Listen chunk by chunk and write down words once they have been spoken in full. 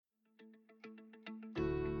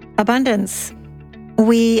Abundance.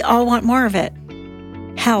 We all want more of it.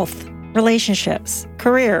 Health, relationships,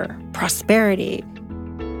 career, prosperity.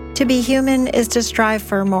 To be human is to strive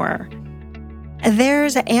for more.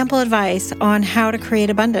 There's ample advice on how to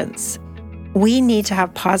create abundance. We need to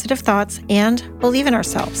have positive thoughts and believe in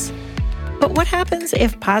ourselves. But what happens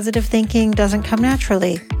if positive thinking doesn't come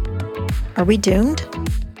naturally? Are we doomed?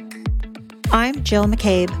 I'm Jill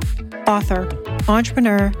McCabe, author,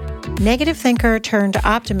 entrepreneur, negative thinker turned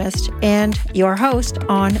optimist, and your host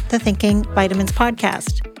on the Thinking Vitamins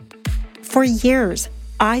podcast. For years,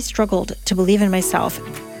 I struggled to believe in myself,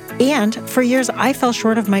 and for years, I fell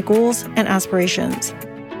short of my goals and aspirations.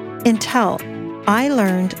 Until I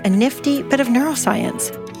learned a nifty bit of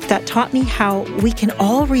neuroscience that taught me how we can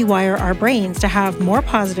all rewire our brains to have more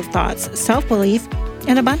positive thoughts, self-belief,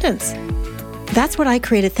 and abundance. That's what I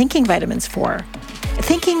created Thinking Vitamins for.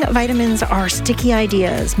 Thinking Vitamins are sticky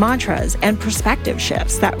ideas, mantras, and perspective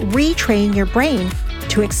shifts that retrain your brain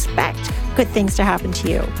to expect good things to happen to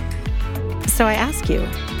you. So I ask you,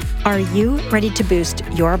 are you ready to boost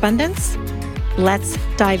your abundance? Let's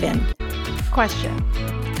dive in. Question: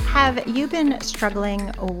 have you been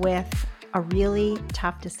struggling with a really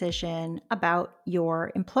tough decision about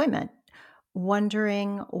your employment?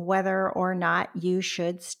 Wondering whether or not you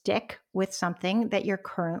should stick with something that you're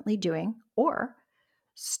currently doing or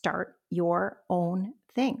start your own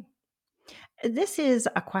thing? This is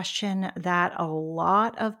a question that a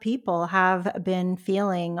lot of people have been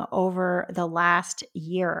feeling over the last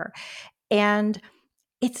year. And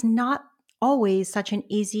it's not always such an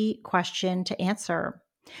easy question to answer.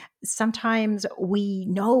 Sometimes we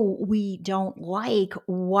know we don't like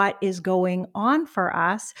what is going on for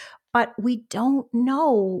us, but we don't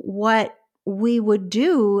know what we would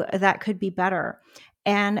do that could be better.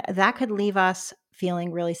 And that could leave us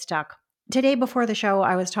feeling really stuck. Today, before the show,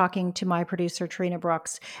 I was talking to my producer, Trina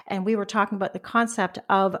Brooks, and we were talking about the concept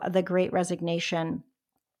of the Great Resignation.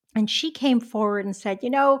 And she came forward and said,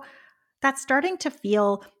 that's starting to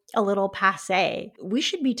feel a little passé. We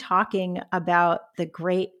should be talking about the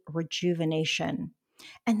Great Rejuvenation.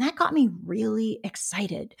 And that got me really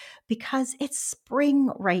excited because it's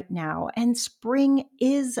spring right now, and spring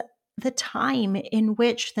is the time in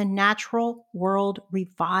which the natural world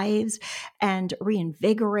revives and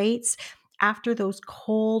reinvigorates after those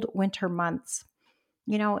cold winter months.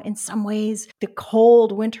 In some ways, the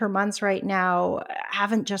cold winter months right now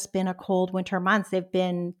haven't just been a cold winter months. They've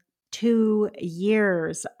been 2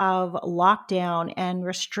 years of lockdown and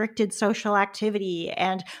restricted social activity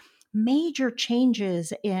and major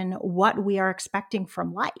changes in what we are expecting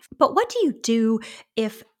from life. But what do you do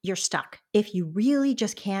if you're stuck? If you really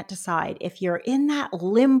just can't decide, if you're in that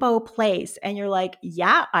limbo place and you're like,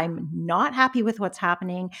 yeah, I'm not happy with what's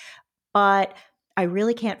happening, but I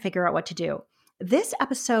really can't figure out what to do. This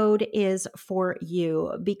episode is for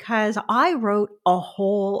you because I wrote a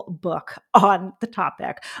whole book on the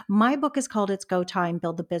topic. My book is called It's Go Time,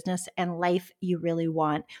 Build the Business and Life You Really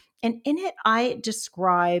Want. And in it, I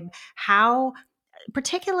describe how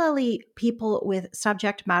particularly people with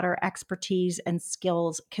subject matter expertise and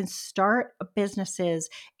skills can start businesses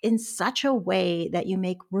in such a way that you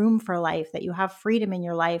make room for life, that you have freedom in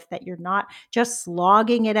your life, that you're not just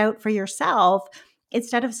slogging it out for yourself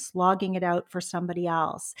instead of slogging it out for somebody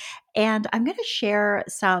else. And I'm going to share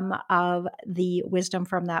some of the wisdom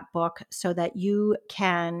from that book so that you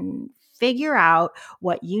can figure out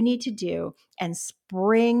what you need to do and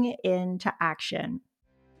spring into action.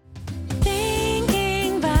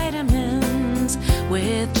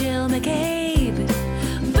 With Jill McCabe.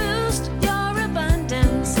 Boost your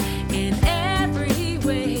abundance in every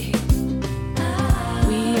way.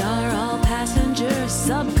 We are all passengers,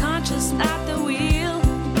 subconscious at the wheel.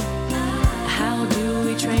 How do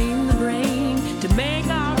we train the brain to make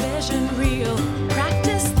our vision real?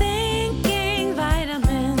 Practice thinking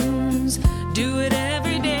vitamins. Do it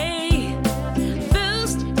every day.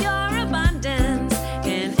 Boost your abundance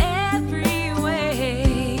in every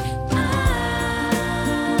way.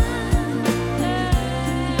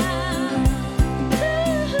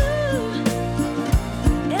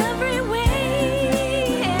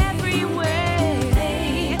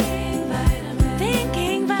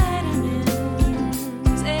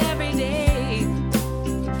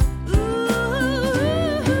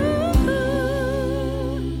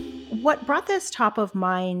 What brought this top of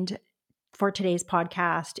mind for today's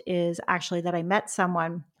podcast is actually that I met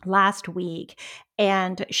someone last week,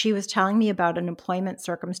 and she was telling me about an employment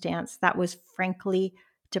circumstance that was frankly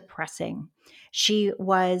depressing. She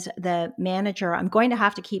was the manager. I'm going to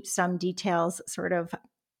have to keep some details sort of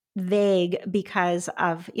vague because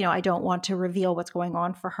of, I don't want to reveal what's going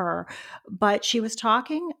on for her. But she was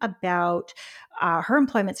talking about her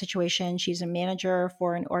employment situation. She's a manager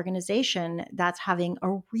for an organization that's having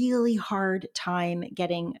a really hard time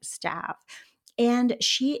getting staff. And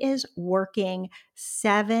she is working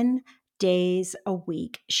 7 days a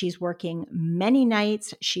week. She's working many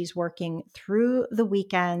nights. She's working through the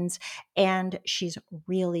weekends, and she's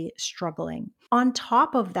really struggling. On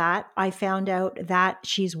top of that, I found out that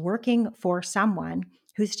she's working for someone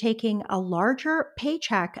who's taking a larger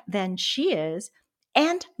paycheck than she is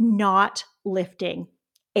and not lifting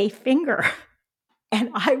a finger.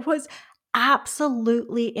 And I was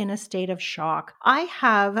absolutely in a state of shock. I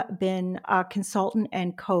have been a consultant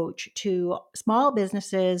and coach to small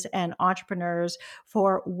businesses and entrepreneurs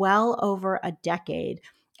for well over a decade.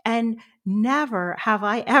 And never have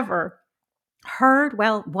I ever heard,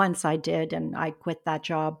 well, once I did and I quit that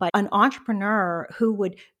job, but an entrepreneur who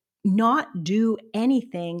would not do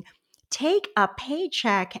anything, take a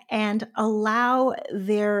paycheck and allow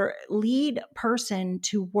their lead person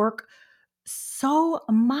to work so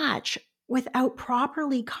much without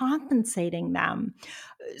properly compensating them.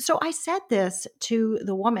 So I said this to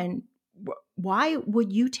the woman, why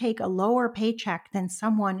would you take a lower paycheck than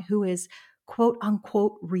someone who is quote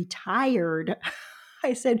unquote retired?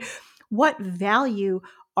 I said, what value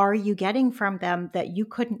are you getting from them that you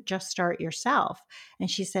couldn't just start yourself? And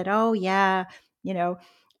she said, oh, yeah, you know,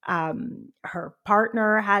 her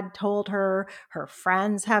partner had told her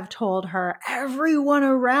friends have told her, everyone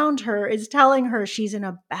around her is telling her she's in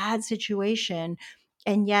a bad situation.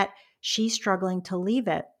 And yet she's struggling to leave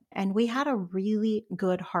it. And we had a really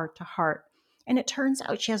good heart to heart. And it turns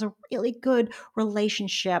out she has a really good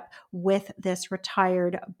relationship with this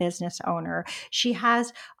retired business owner. She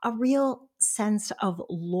has a real sense of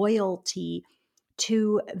loyalty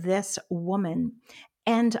to this woman.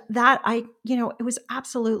 And that it was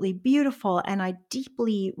absolutely beautiful. And I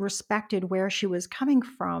deeply respected where she was coming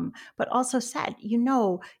from, but also said, you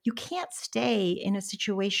can't stay in a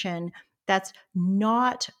situation that's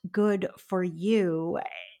not good for you,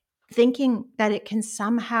 thinking that it can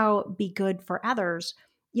somehow be good for others.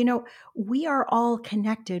 We are all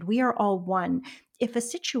connected, we are all one. If a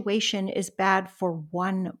situation is bad for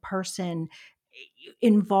one person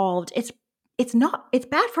involved, it's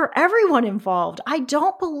bad for everyone involved. I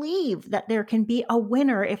don't believe that there can be a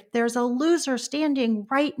winner if there's a loser standing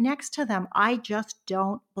right next to them. I just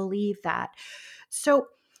don't believe that. So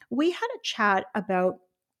we had a chat about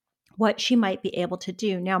what she might be able to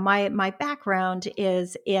do. Now, my background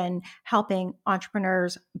is in helping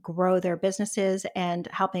entrepreneurs grow their businesses and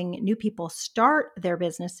helping new people start their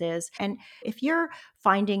businesses. And if you're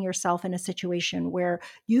finding yourself in a situation where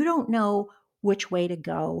you don't know which way to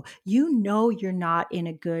go, you're not in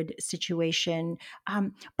a good situation,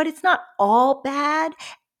 but it's not all bad,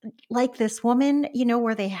 like this woman,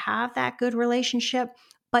 where they have that good relationship,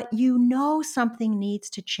 but something needs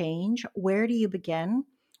to change. Where do you begin?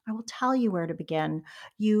 I will tell you where to begin.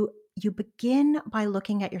 You begin by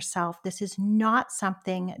looking at yourself. This is not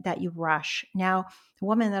something that you rush. Now, the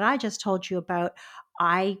woman that I just told you about,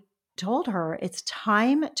 I told her it's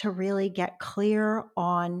time to really get clear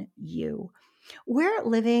on you. We're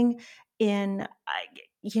living in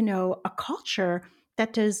a culture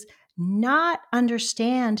that does not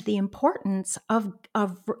understand the importance of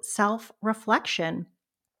self-reflection.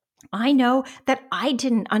 I know that I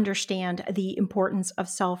didn't understand the importance of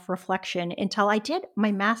self reflection until I did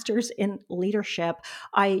my master's in leadership.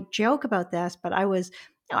 I joke about this, but I was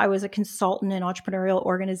a consultant in entrepreneurial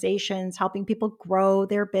organizations, helping people grow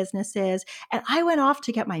their businesses. And I went off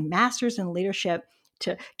to get my master's in leadership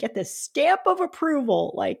to get this stamp of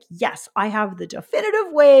approval. Like, yes, I have the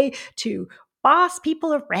definitive way to boss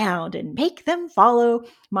people around and make them follow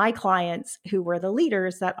my clients who were the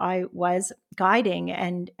leaders that I was guiding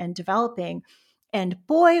and developing. And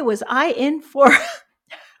boy, was I in for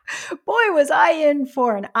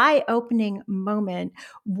an eye-opening moment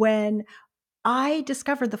when I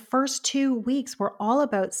discovered the first 2 weeks were all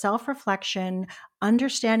about self-reflection,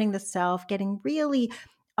 understanding the self, getting really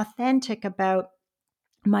authentic about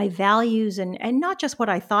my values and not just what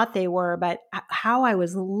I thought they were, but how I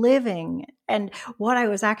was living and what I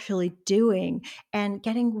was actually doing, and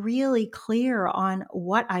getting really clear on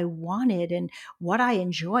what I wanted and what I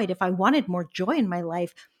enjoyed. If I wanted more joy in my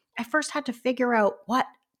life, I first had to figure out what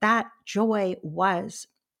that joy was.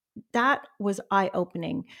 That was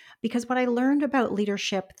eye-opening, because what I learned about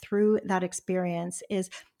leadership through that experience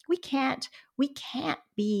is we can't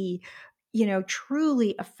be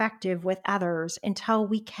truly effective with others until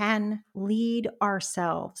we can lead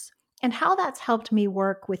ourselves. and how that's helped me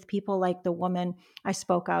work with people like the woman I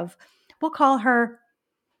spoke of. We'll call her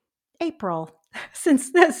April,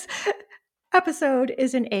 since this episode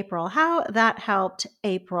is in April. How that helped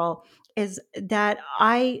April is that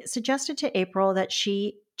I suggested to April that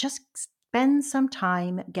she just spend some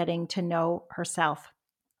time getting to know herself.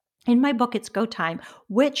 In my book, it's Go Time,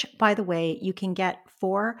 which, by the way, you can get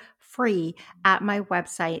for free at my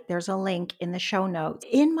website. There's a link in the show notes.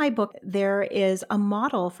 In my book, there is a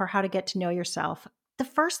model for how to get to know yourself. The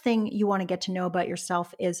first thing you want to get to know about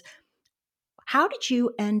yourself is, how did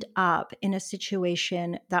you end up in a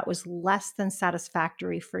situation that was less than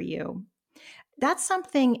satisfactory for you? That's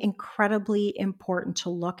something incredibly important to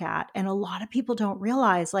look at. And a lot of people don't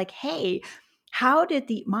realize, like, hey, how did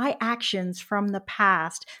my actions from the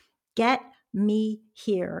past get me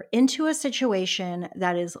here into a situation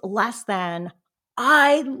that is less than?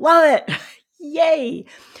 I love it. Yay.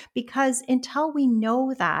 Because until we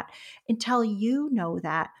know that, until you know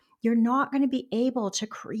that, you're not going to be able to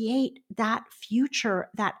create that future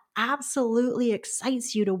that absolutely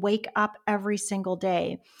excites you to wake up every single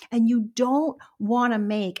day. And you don't want to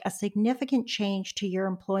make a significant change to your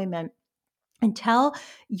employment until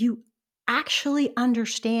you actually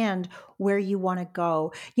understand where you want to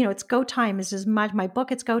go. It's Go Time is as much, my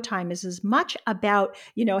book, It's Go Time, is as much about,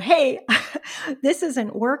 hey, this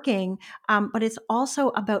isn't working, but it's also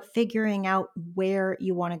about figuring out where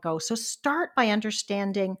you want to go. So start by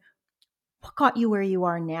understanding what got you where you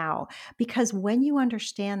are now, because when you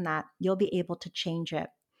understand that, you'll be able to change it.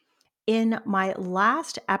 In my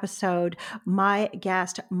last episode, my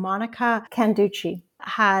guest, Monica Canducci,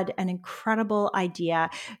 had an incredible idea.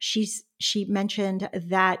 She mentioned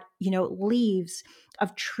that, leaves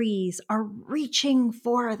of trees are reaching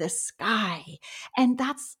for the sky. And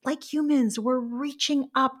that's like humans. We're reaching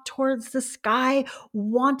up towards the sky,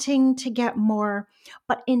 wanting to get more.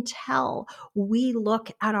 But until we look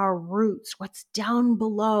at our roots, what's down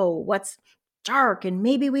below, what's dark, and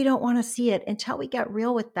maybe we don't want to see it, until we get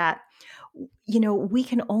real with that, we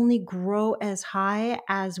can only grow as high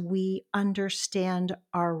as we understand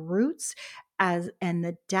our roots and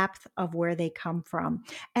the depth of where they come from.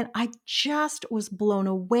 And I just was blown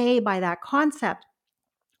away by that concept,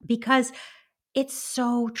 because it's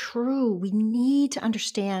so true. We need to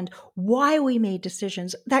understand why we made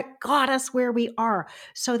decisions that got us where we are,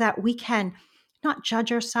 so that we can not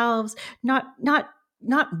judge ourselves, not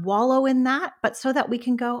wallow in that, but so that we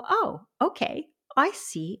can go, oh, okay, I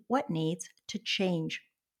see what needs to change.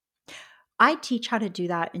 I teach how to do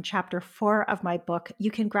that in chapter 4 of my book. You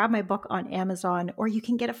can grab my book on Amazon, or you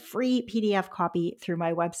can get a free PDF copy through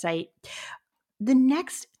my website. The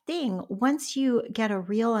next thing, once you get a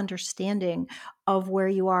real understanding of where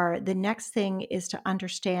you are, the next thing is to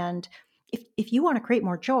understand, if you want to create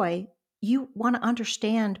more joy, you want to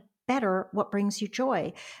understand better what brings you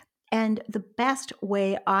joy. And the best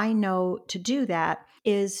way I know to do that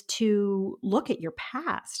is to look at your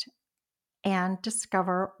past and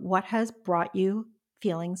discover what has brought you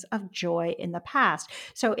feelings of joy in the past.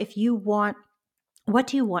 So if you want, what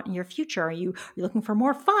do you want in your future? Are you looking for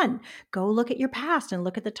more fun? Go look at your past and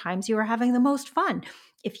look at the times you were having the most fun.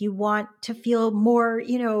 If you want to feel more,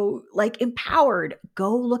 like empowered,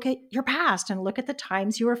 go look at your past and look at the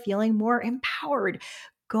times you were feeling more empowered.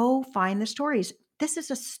 Go find the stories. This is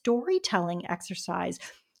a storytelling exercise.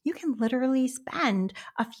 You can literally spend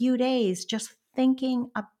a few days just thinking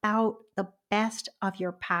about the best of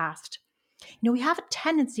your past. We have a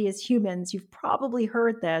tendency as humans, you've probably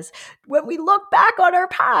heard this, when we look back on our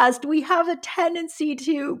past, we have a tendency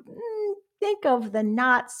to think of the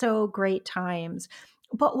not so great times.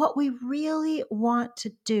 But what we really want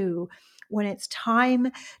to do when it's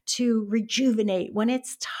time to rejuvenate, when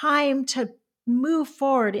it's time to move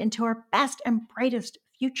forward into our best and brightest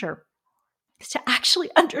future, is to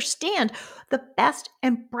actually understand the best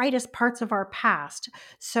and brightest parts of our past.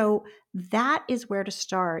 So that is where to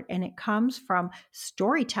start. And it comes from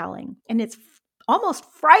storytelling. And it's almost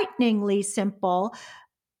frighteningly simple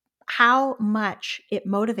how much it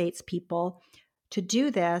motivates people to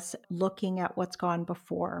do this, looking at what's gone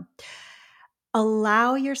before.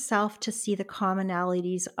 Allow yourself to see the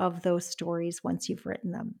commonalities of those stories once you've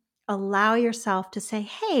written them. Allow yourself to say,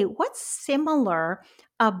 hey, what's similar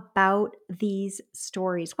about these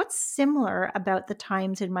stories? What's similar about the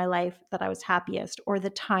times in my life that I was happiest, or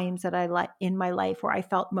the times that in my life where I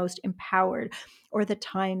felt most empowered, or the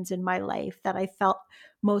times in my life that I felt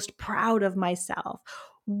most proud of myself?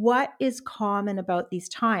 What is common about these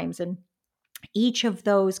times? And each of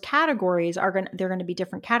those categories they're going to be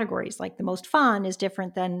different categories. Like the most fun is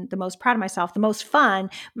different than the most proud of myself. The most fun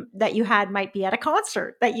that you had might be at a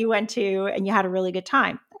concert that you went to and you had a really good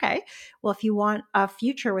time. Okay. Well, if you want a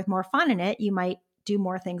future with more fun in it, you might do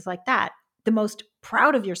more things like that. The most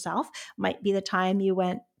proud of yourself might be the time you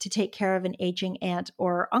went to take care of an aging aunt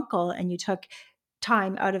or uncle and you took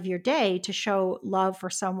time out of your day to show love for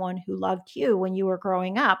someone who loved you when you were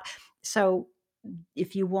growing up. So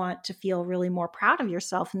if you want to feel really more proud of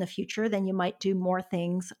yourself in the future, then you might do more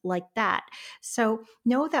things like that. So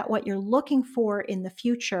know that what you're looking for in the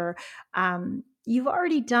future, you've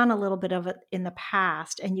already done a little bit of it in the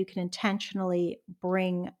past, and you can intentionally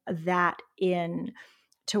bring that in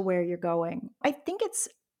to where you're going. I think it's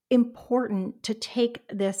important to take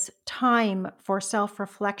this time for self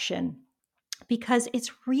reflection because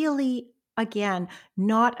it's really, again,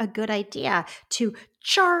 not a good idea to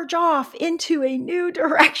charge off into a new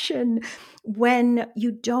direction when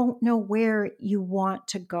you don't know where you want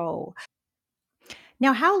to go.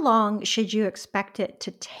 Now, how long should you expect it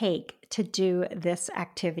to take to do this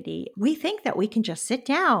activity? We think that we can just sit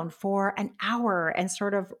down for an hour and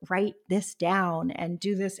sort of write this down and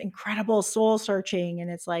do this incredible soul searching. And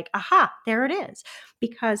it's like, aha, there it is.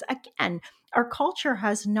 Because again, our culture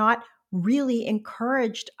has not really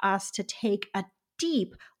encouraged us to take a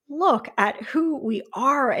deep look at who we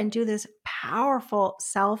are and do this powerful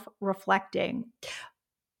self reflecting.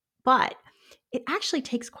 But it actually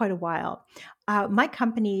takes quite a while. My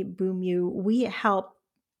company, BoomU, we help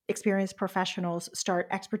experienced professionals start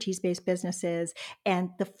expertise based businesses. And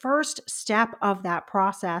the first step of that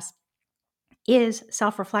process is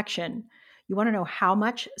self reflection. You want to know how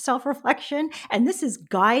much self reflection? And this is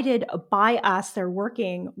guided by us. They're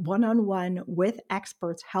working one on one with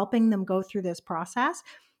experts, helping them go through this process.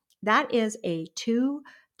 That is a 2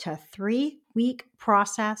 to 3 week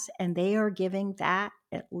process, and they are giving that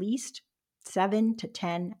at least 7 to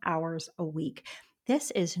 10 hours a week.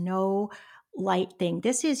 This is no light thing.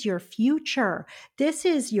 This is your future. This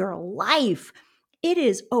is your life. It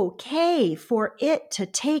is okay for it to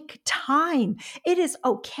take time. It is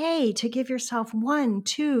okay to give yourself 1,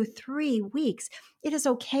 2, 3 weeks. It is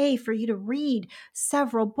okay for you to read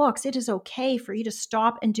several books. It is okay for you to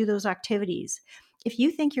stop and do those activities. If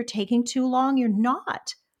you think you're taking too long, you're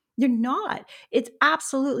not. You're not. It's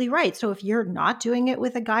absolutely right. So if you're not doing it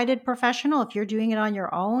with a guided professional, if you're doing it on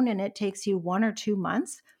your own and it takes you 1 or 2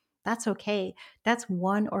 months, that's okay. That's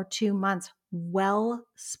 1 or 2 months well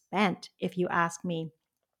spent, if you ask me.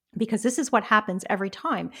 Because this is what happens every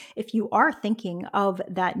time. If you are thinking of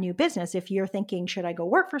that new business, if you're thinking, should I go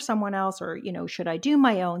work for someone else or, should I do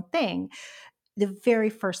my own thing? The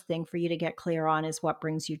very first thing for you to get clear on is what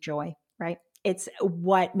brings you joy, right? It's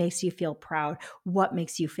what makes you feel proud, what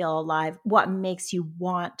makes you feel alive, what makes you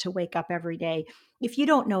want to wake up every day. If you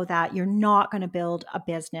don't know that, you're not going to build a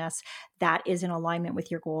business that is in alignment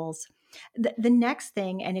with your goals. The next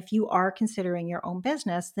thing, and if you are considering your own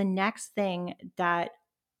business, the next thing that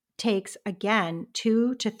takes again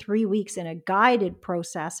 2 to 3 weeks in a guided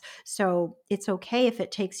process. So it's okay if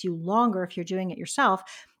it takes you longer if you're doing it yourself,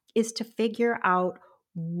 is to figure out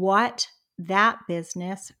what that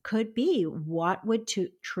business could be. What would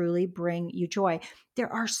truly bring you joy?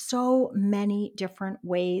 There are so many different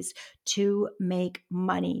ways to make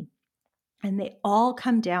money, and they all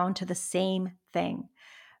come down to the same thing: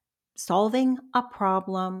 solving a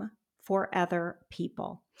problem for other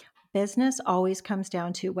people. Business always comes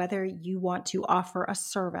down to whether you want to offer a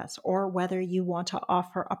service or whether you want to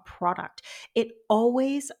offer a product. It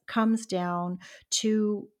always comes down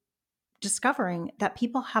to discovering that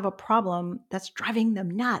people have a problem that's driving them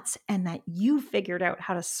nuts and that you figured out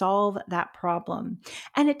how to solve that problem.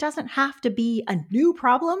 And it doesn't have to be a new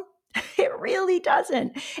problem. It really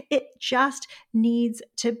doesn't. It just needs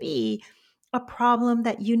to be a problem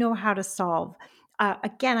that you know how to solve.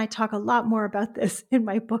 Again, I talk a lot more about this in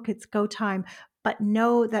my book, It's Go Time, but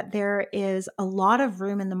know that there is a lot of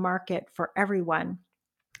room in the market for everyone.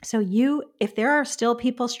 So if there are still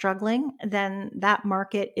people struggling, then that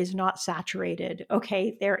market is not saturated.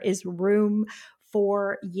 Okay. There is room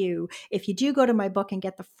for you. If you do go to my book and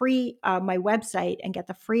get the free, my website and get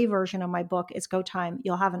the free version of my book, It's Go Time,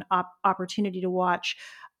 you'll have an opportunity to watch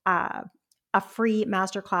a free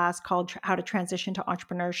masterclass called How to Transition to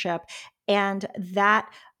Entrepreneurship. And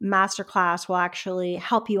that masterclass will actually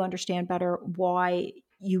help you understand better why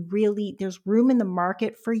there's room in the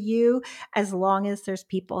market for you, as long as there's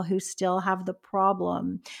people who still have the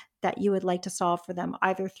problem that you would like to solve for them,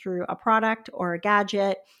 either through a product or a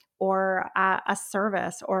gadget or a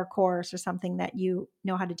service or a course or something that you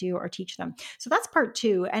know how to do or teach them. So that's part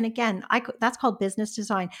two. And again, that's called business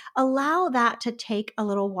design. Allow that to take a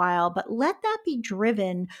little while, but let that be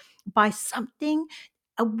driven by something,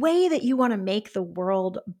 a way that you want to make the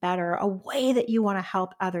world better, a way that you want to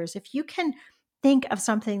help others. If you can think of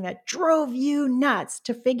something that drove you nuts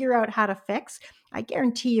to figure out how to fix, I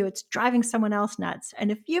guarantee you it's driving someone else nuts.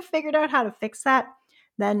 And if you figured out how to fix that,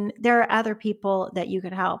 then there are other people that you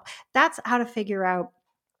could help. That's how to figure out,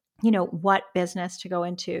 what business to go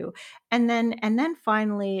into. And then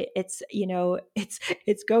finally, it's,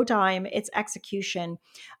 it's go time, it's execution.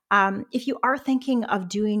 If you are thinking of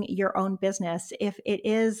doing your own business, if it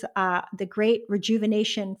is the great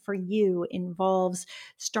rejuvenation for you involves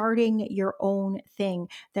starting your own thing,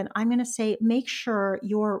 then I'm going to say make sure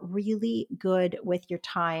you're really good with your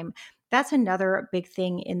time. That's another big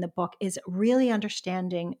thing in the book, is really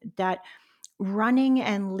understanding that running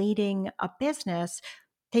and leading a business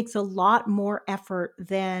takes a lot more effort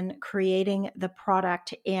than creating the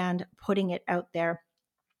product and putting it out there.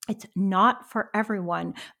 It's not for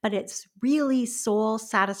everyone, but it's really soul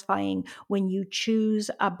satisfying when you choose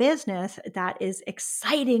a business that is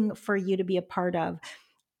exciting for you to be a part of.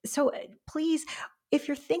 So please, if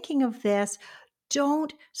you're thinking of this,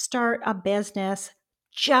 don't start a business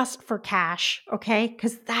just for cash, okay?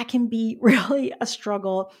 Because that can be really a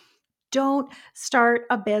struggle. Don't start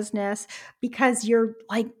a business because you're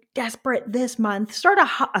like desperate this month. Start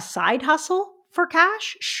a side hustle for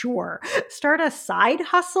cash. Sure. Start a side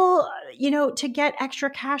hustle, to get extra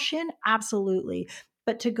cash in. Absolutely.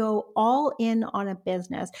 But to go all in on a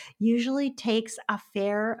business usually takes a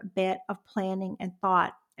fair bit of planning and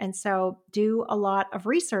thought. And so do a lot of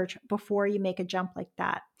research before you make a jump like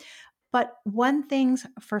that. But one thing's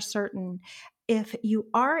for certain, if you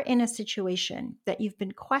are in a situation that you've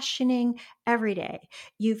been questioning every day,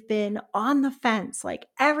 you've been on the fence like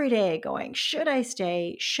every day going, should I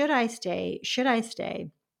stay? Should I stay? Should I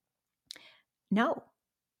stay? No,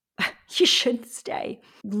 you shouldn't stay.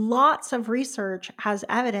 Lots of research has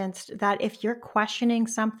evidenced that if you're questioning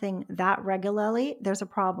something that regularly, there's a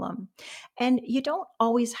problem. And you don't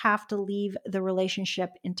always have to leave the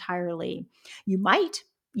relationship entirely. You might,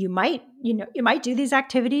 you might do these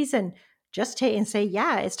activities and just take and say,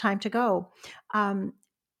 yeah, it's time to go. Um,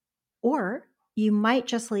 or you might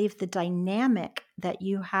just leave the dynamic that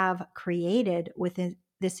you have created within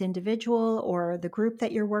this individual or the group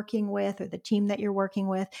that you're working with or the team that you're working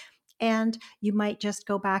with. And you might just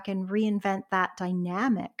go back and reinvent that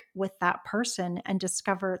dynamic with that person and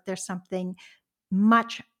discover there's something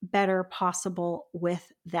much better possible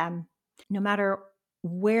with them. No matter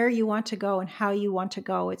where you want to go and how you want to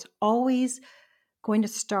go, it's always going to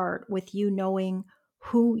start with you knowing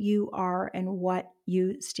who you are and what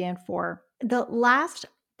you stand for. The last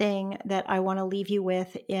thing that I want to leave you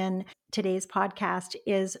with in today's podcast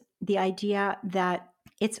is the idea that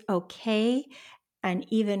it's okay and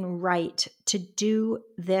even right to do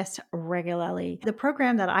this regularly. The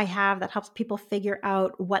program that I have that helps people figure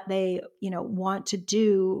out what they, want to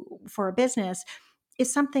do for a business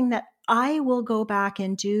is something that I will go back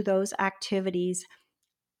and do those activities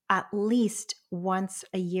at least once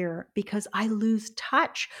a year because I lose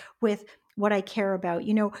touch with what I care about.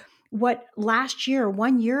 What last year,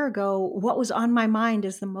 1 year ago, what was on my mind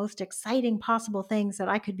is the most exciting possible things that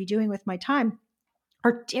I could be doing with my time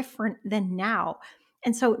are different than now.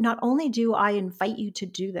 And so not only do I invite you to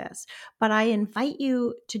do this, but I invite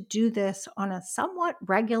you to do this on a somewhat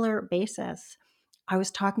regular basis. I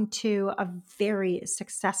was talking to a very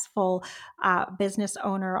successful business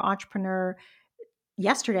owner, entrepreneur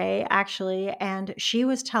yesterday, actually, and she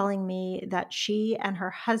was telling me that she and her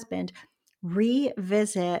husband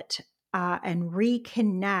revisit and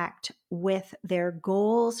reconnect with their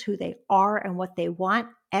goals, who they are, and what they want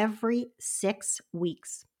every 6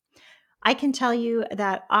 weeks. I can tell you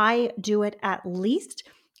that I do it at least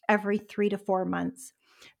every 3 to 4 months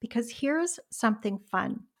because here's something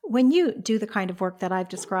fun. When you do the kind of work that I've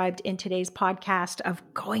described in today's podcast of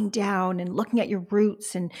going down and looking at your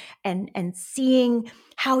roots and seeing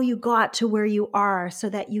how you got to where you are so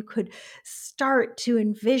that you could start to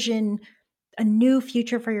envision a new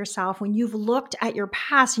future for yourself, when you've looked at your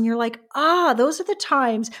past and you're like, those are the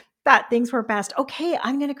times that things were best. Okay,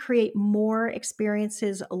 I'm going to create more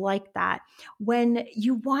experiences like that. When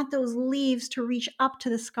you want those leaves to reach up to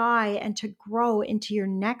the sky and to grow into your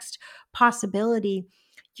next possibility,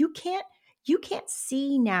 you can't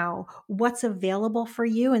see now what's available for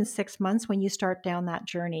you in 6 months when you start down that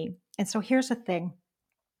journey. And so here's the thing.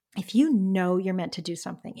 If you know you're meant to do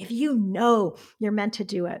something, if you know you're meant to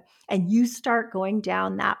do it, and you start going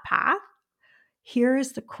down that path, here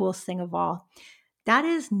is the coolest thing of all. That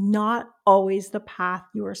is not always the path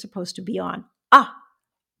you are supposed to be on.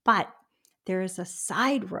 But there is a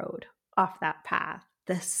side road off that path.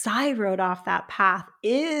 The side road off that path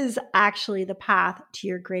is actually the path to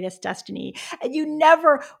your greatest destiny. And you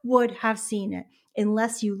never would have seen it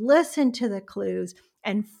unless you listened to the clues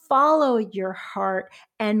and followed your heart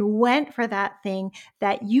and went for that thing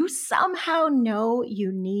that you somehow know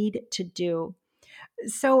you need to do.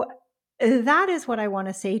 So that is what I want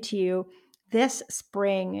to say to you this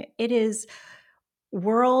spring. It is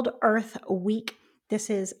World Earth Week. This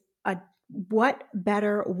is a what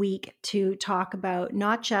better week to talk about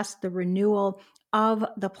not just the renewal of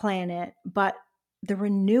the planet, but the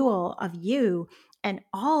renewal of you and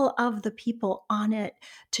all of the people on it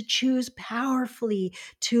to choose powerfully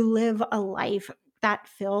to live a life that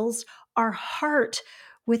fills our heart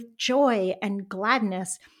with joy and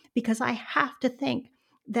gladness. Because I have to think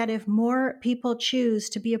that if more people choose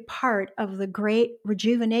to be a part of the great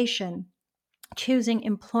rejuvenation, choosing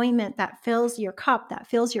employment that fills your cup, that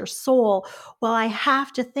fills your soul, well, I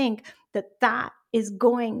have to think that that is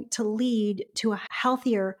going to lead to a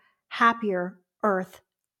healthier, happier earth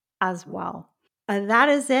as well. That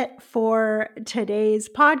is it for today's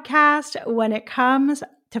podcast. When it comes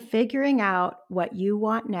to figuring out what you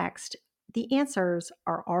want next, the answers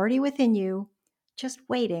are already within you, just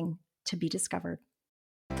waiting to be discovered.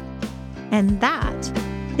 And that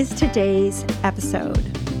is today's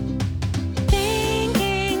episode.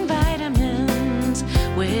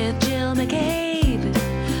 With Jill McCabe,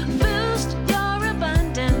 boost your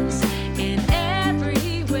abundance in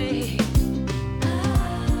every way.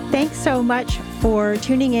 Thanks so much for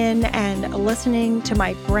tuning in and listening to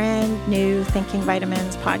my brand new Thinking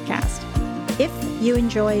Vitamins podcast. If you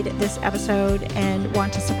enjoyed this episode and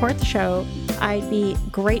want to support the show, I'd be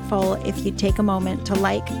grateful if you'd take a moment to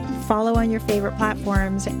like, follow on your favorite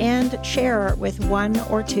platforms, and share with one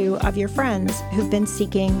or two of your friends who've been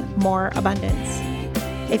seeking more abundance.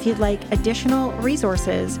 If you'd like additional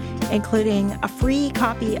resources, including a free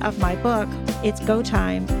copy of my book, It's Go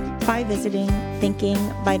Time, by visiting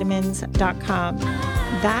thinkingvitamins.com.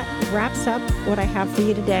 That wraps up what I have for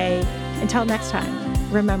you today. Until next time,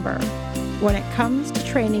 remember, when it comes to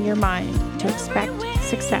training your mind to expect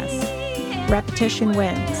success, repetition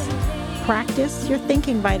wins. Practice your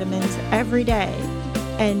thinking vitamins every day,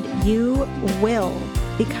 and you will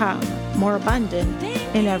become more abundant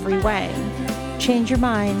in every way. Change your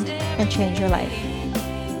mind and change your life.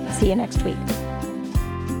 See you next week.